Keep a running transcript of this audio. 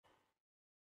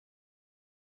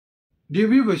Dear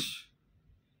viewers,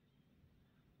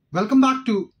 welcome back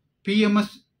to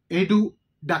Pms Edu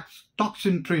Dex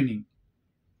Toxin Training.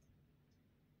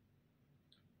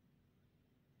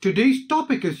 Today's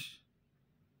topic is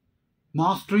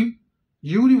mastering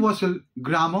universal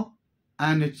grammar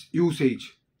and its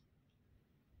usage.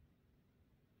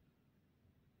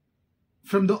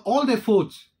 From all the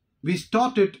efforts, we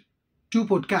started 2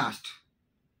 podcasts.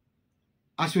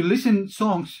 As you listen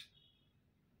songs,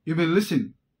 you will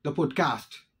listen the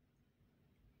podcast.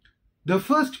 The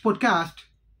first podcast,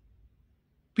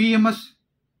 PMS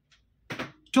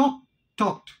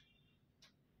Talked.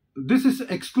 This is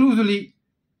exclusively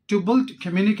to build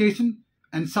communication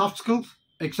and soft skills,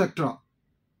 etc.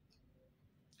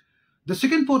 The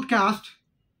second podcast,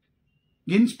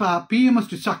 Inspire PMS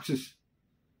to Success.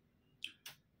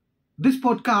 This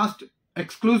podcast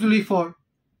exclusively for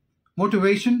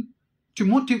motivation to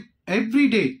motivate every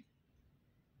day.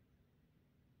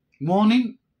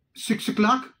 Morning 6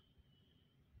 o'clock,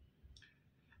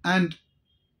 and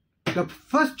the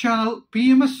first channel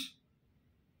PMS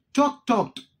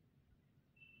Talked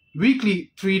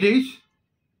weekly 3 days,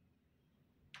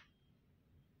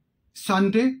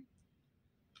 Sunday,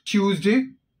 Tuesday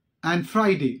and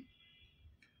Friday,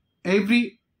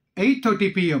 every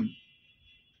 8:30 p.m.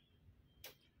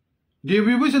 Dear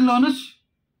viewers and learners,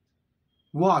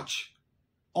 watch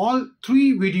all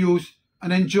 3 videos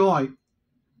and enjoy.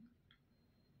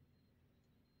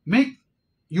 Make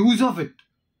use of it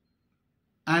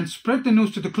and spread the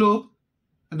news to the globe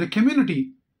and the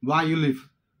community where you live.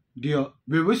 Dear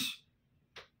viewers,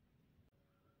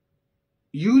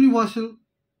 universal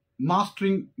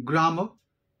mastering grammar,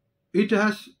 it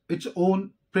has its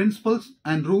own principles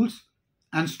and rules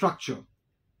and structure.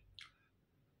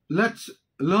 Let's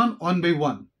learn one by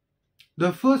one.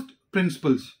 The first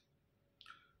principles: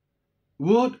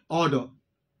 word order.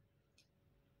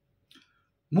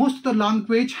 Most of the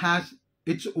language has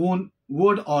its own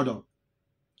word order,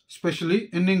 especially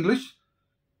in English.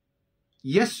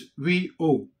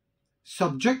 SVO,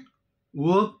 subject,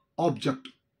 verb, object.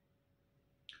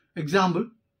 Example: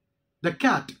 the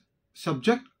cat,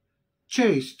 subject,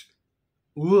 chased,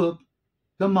 verb,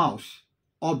 the mouse,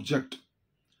 object.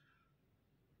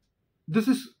 This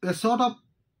is a sort of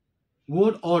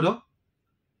word order.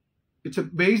 It's a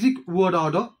basic word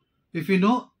order. If you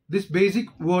know this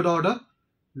basic word order,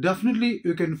 definitely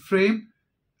you can frame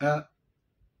a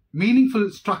meaningful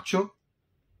structure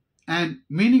and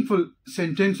meaningful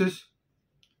sentences.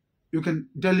 You can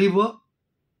deliver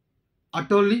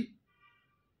utterly,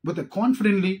 with a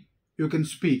confidently you can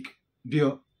speak.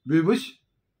 Dear viewers,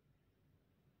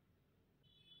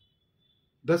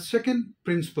 the second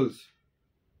principles: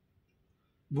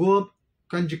 verb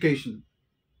conjugation.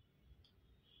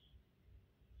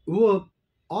 Verb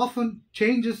often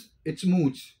changes its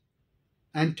moods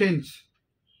and tense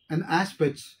and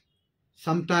aspects,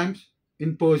 sometimes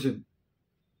in person.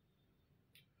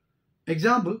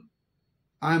 Example: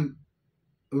 I am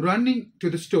running to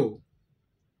the store.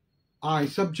 I,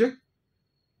 subject,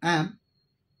 am,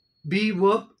 be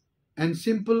verb and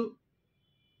simple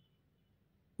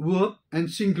verb and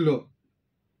singular.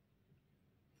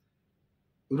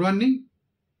 Running,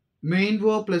 main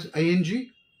verb plus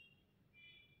ing,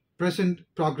 present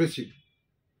progressive.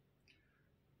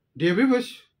 Dear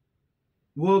viewers,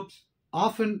 verbs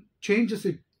often changes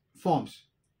its forms: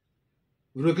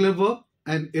 regular verb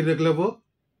and irregular verb.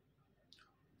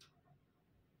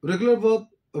 Regular verb,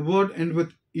 a word end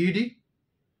with ed,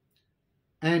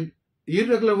 and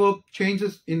irregular verb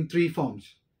changes in 3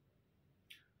 forms.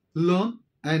 Learn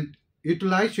and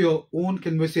utilize your own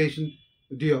conversation,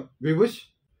 dear viewers.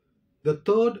 The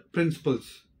third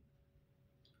principles: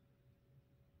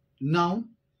 noun,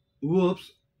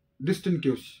 verbs,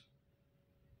 distinctives.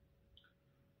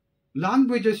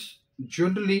 Languages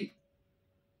generally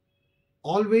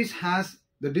always has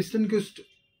the distinguished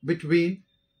between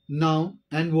noun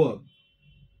and verb.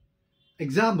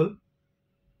 Example: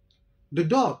 the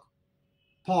dog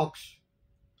barks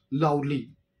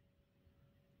loudly.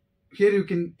 Here you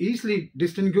can easily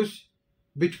distinguish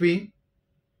between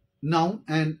noun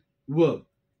and verb.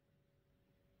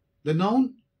 The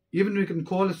noun even we can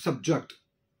call a subject.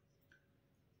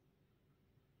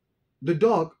 The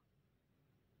dog,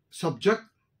 subject,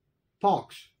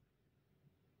 barks,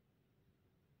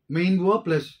 main verb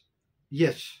plus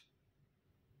yes.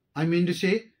 I mean to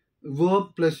say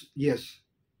verb plus yes.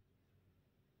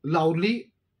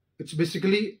 Loudly, it's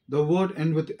basically the word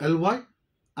end with ly,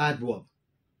 adverb.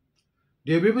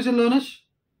 Dear viewers and learners,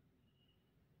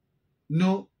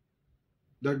 know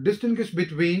the distinguish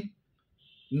between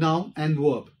noun and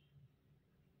verb.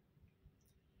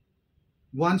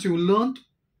 Once you learned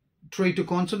try to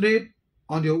concentrate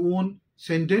on your own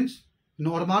sentence, and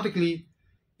automatically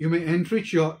you may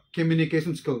enrich your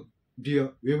communication skill,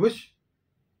 dear viewers.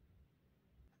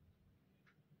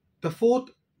 The fourth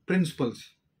principles.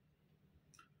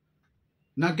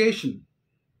 Negation.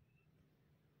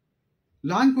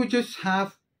 Languages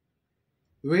have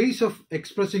ways of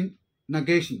expressing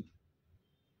negation.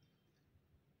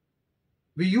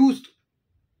 We used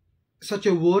such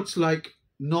a words like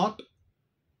not,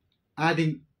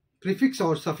 adding prefix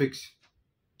or suffix.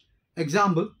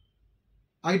 Example,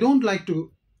 I don't like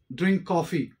to drink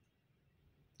coffee.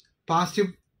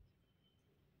 Passive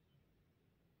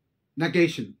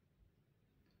negation.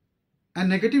 And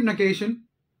negative negation,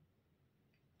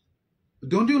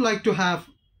 don't you like to have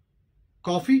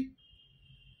coffee?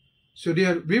 So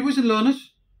dear viewers and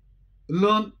learners,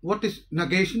 learn what is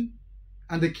negation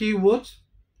and the key words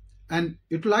and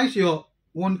utilize your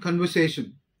own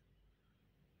conversation.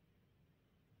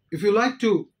 If you like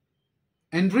to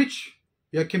enrich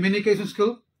your communication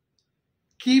skill,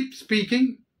 keep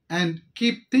speaking and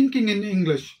keep thinking in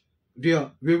English,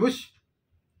 dear viewers.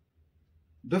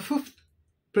 The fifth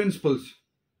principles.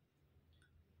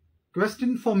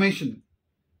 Question formation.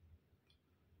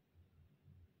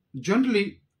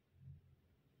 Generally,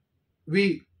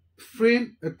 we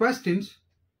frame questions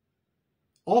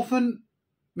often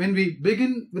when we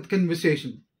begin with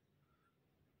conversation.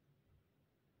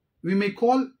 We may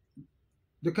call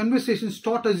the conversation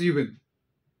starters even.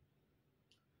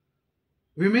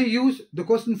 We may use the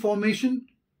question formation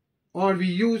or we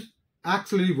use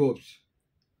auxiliary verbs.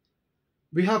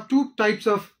 We have two types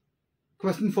of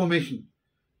question formation,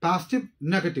 positive,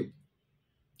 negative.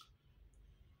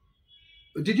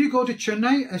 Did you go to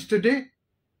Chennai yesterday?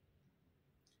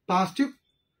 Positive.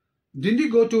 Didn't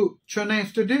you go to Chennai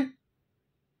yesterday?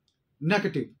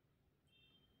 Negative.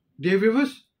 Dear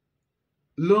viewers,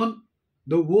 learn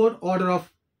the word order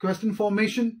of question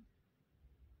formation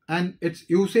and its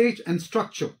usage and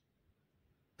structure,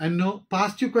 and know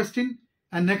positive question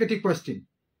and negative question.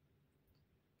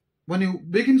 When you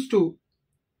begin to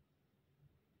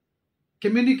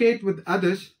communicate with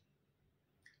others,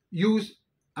 use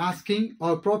asking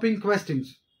or probing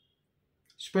questions,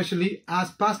 especially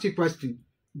as positive question,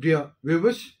 dear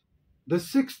viewers. The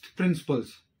sixth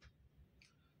principles.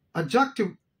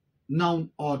 Adjective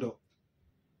noun order.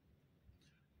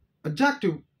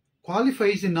 Adjective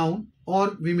qualifies a noun,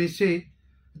 or we may say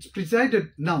it's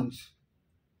preceded nouns.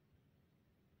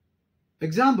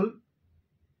 Example,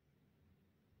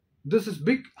 this is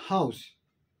big house.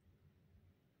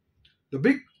 The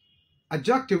big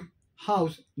adjective,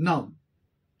 house, noun.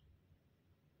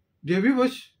 Dear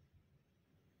viewers,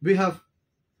 we have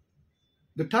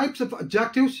the types of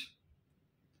adjectives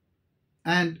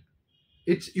and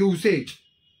its usage.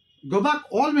 Go back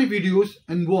all my videos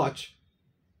and watch.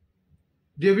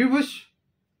 Dear viewers,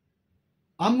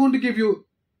 I'm going to give you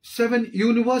 7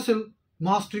 universal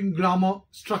mastering grammar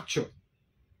structure.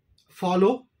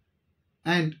 Follow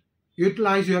and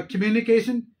utilize your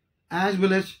communication as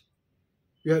well as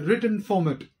your written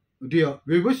format, dear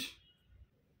viewers.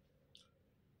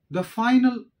 The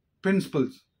final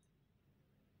principles.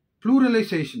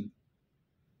 Pluralization.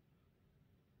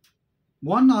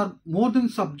 One or more than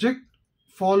subject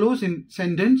follows in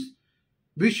sentence,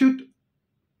 we should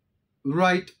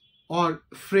write or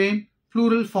frame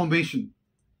plural formation.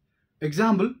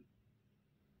 Example,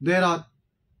 there are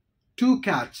 2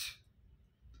 cats.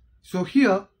 So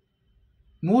here,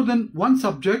 more than one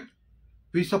subject,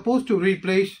 we are supposed to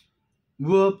replace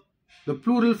verb, the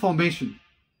plural formation.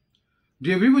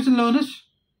 Dear viewers and learners,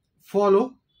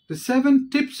 follow the 7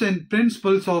 tips and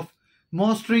principles of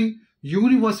mastering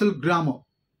universal grammar.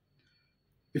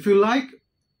 If you like,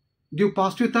 give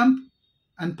positive thumb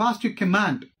and positive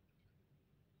command.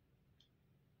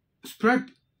 Spread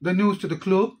the news to the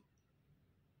globe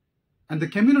and the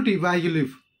community where you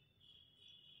live.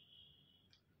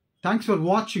 Thanks for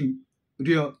watching,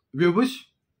 dear viewers.